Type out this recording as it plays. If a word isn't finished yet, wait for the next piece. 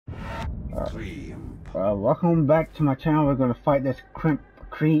Welcome back to my channel. We're going to fight this Krimp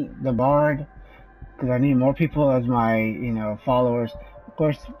the Bard, because I need more people as my, followers. Of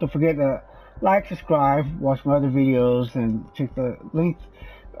course, don't forget to like, subscribe, watch my other videos, and check the link,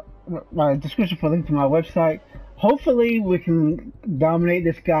 my description for a link to my website. Hopefully, we can dominate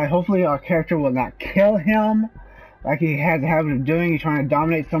this guy. Hopefully, our character will not kill him like he has a habit of doing. He's trying to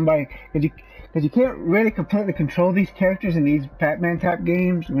dominate somebody, because you can't really completely control these characters in these Pac-Man type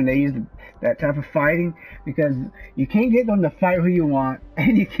games when they use that type of fighting, because you can't get them to fight who you want,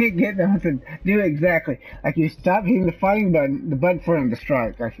 and you can't get them to do exactly like you stop hitting the fighting button, the button for him to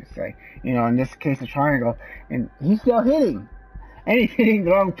strike, I should say. In this case, the triangle, and he's still hitting, and he's hitting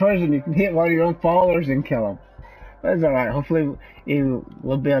the wrong person. You can hit one of your own followers and kill him. But it's alright. Hopefully,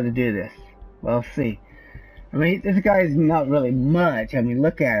 we'll be able to do this. We'll see. I mean, this guy's not really much. I mean,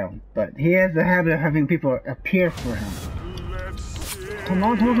 look at him. But he has the habit of having people appear for him. Come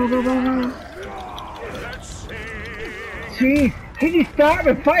on, go. Jeez, can you stop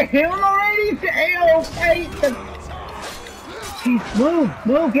and fight him already? Fight! Jeez,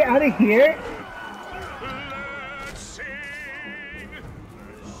 move, get out of here.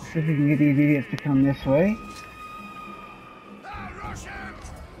 See if we can get these idiots to come this way.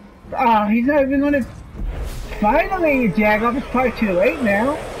 Oh, he's not even gonna... Finally, you jag off. It's probably too late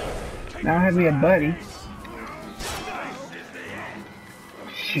now. Now I have me a buddy.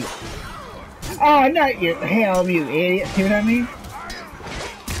 Shoot. Oh, not your hell, you idiot. See what I mean?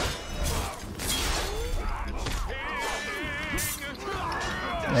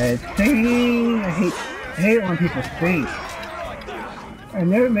 Let's sing. I hate it when people sing. I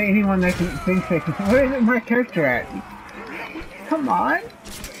never met anyone that can sing. Where is my character at? Come on.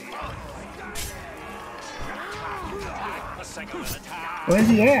 Where's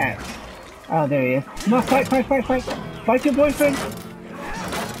he at? Oh, there he is. Come on, fight. Fight your boyfriend.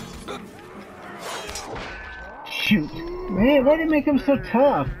 Shoot. Man, why did it make him so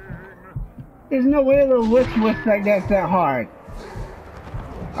tough? There's no way a little whisk like that's that hard.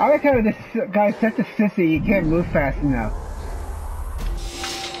 I like how this guy's such a sissy, he can't move fast enough.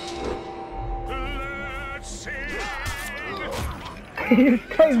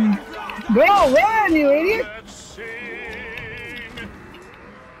 Go, run, you idiot!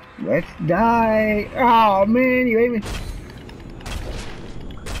 Let's die. Oh man, you ate me.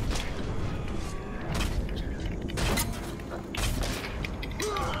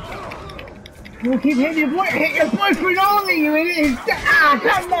 You keep hitting your boy. Hit your boyfriend only, you idiot.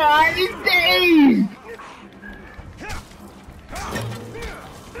 Come on, he's dazed.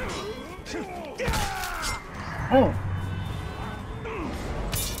 Oh.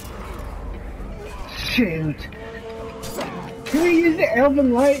 Shoot. Can we use the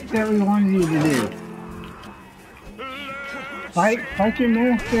elven light that we wanted you to do? Fight your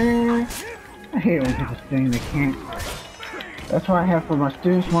master. I hate when people sing, they can't. That's why I have for my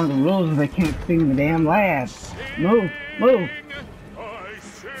students, one of the rules is they can't sing in the damn lab. Move.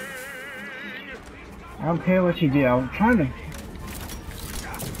 I don't care what you do, I'm trying to...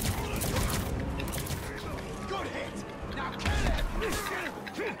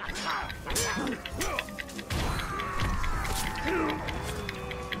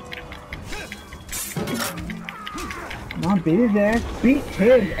 Come on, beat his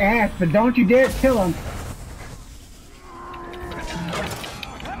ass, but don't you dare kill him.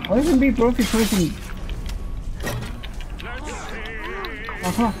 Let him be broken so he can...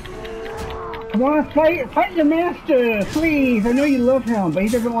 Come on, fight the master, please. I know you love him, but he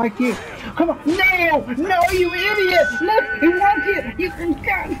doesn't like you. Come on, no, you idiot! Look, he wants it. You can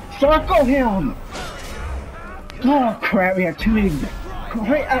circle him. Oh crap, we have too many.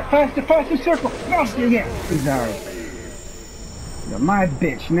 Hurry, faster, circle, faster, yeah. He's alright. You're my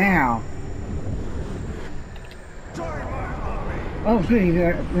bitch now. Oh good, he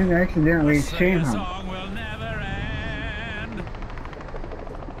didn't accidentally shame him.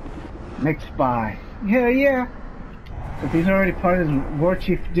 Next spy. Yeah. So he's already part of his war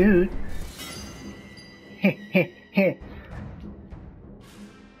chief dude.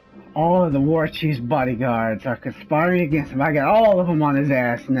 All of the war chief's bodyguards are conspiring against him. I got all of them on his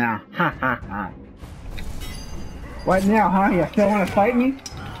ass now. Ha. What now, huh? You still want to fight me?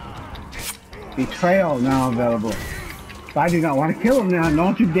 Betrayal now available. If I do not want to kill him now,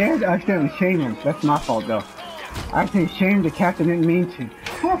 don't you dare to accidentally shame him. That's my fault though. I actually shamed the captain, didn't mean to.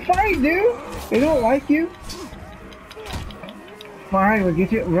 Come on, fight, dude! They don't like you. Fine, we'll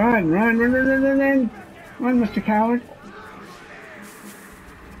get you. Run, Mr. Coward.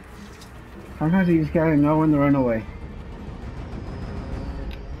 Sometimes you just gotta know when to run away.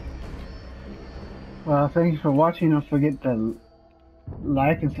 Well, thank you for watching. Don't forget to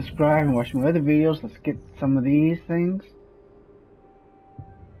like and subscribe and watch my other videos. Let's get some of these things.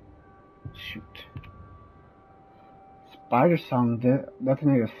 Shoot. Spider song, that's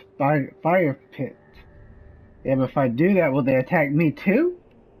like a spider fire pit. Yeah, but if I do that, will they attack me too?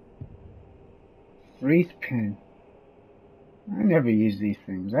 Freeze pin. I never use these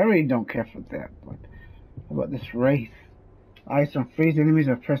things. I really don't care for that. But how about this wraith? Ice on freeze enemies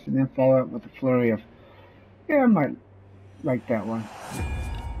or press and then follow up with a flurry of. Yeah, I might like that one.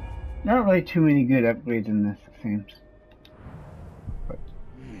 Not really too many good upgrades in this, it seems. But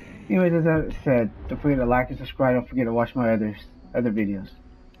anyways, as I said, don't forget to like and subscribe. Don't forget to watch my other videos.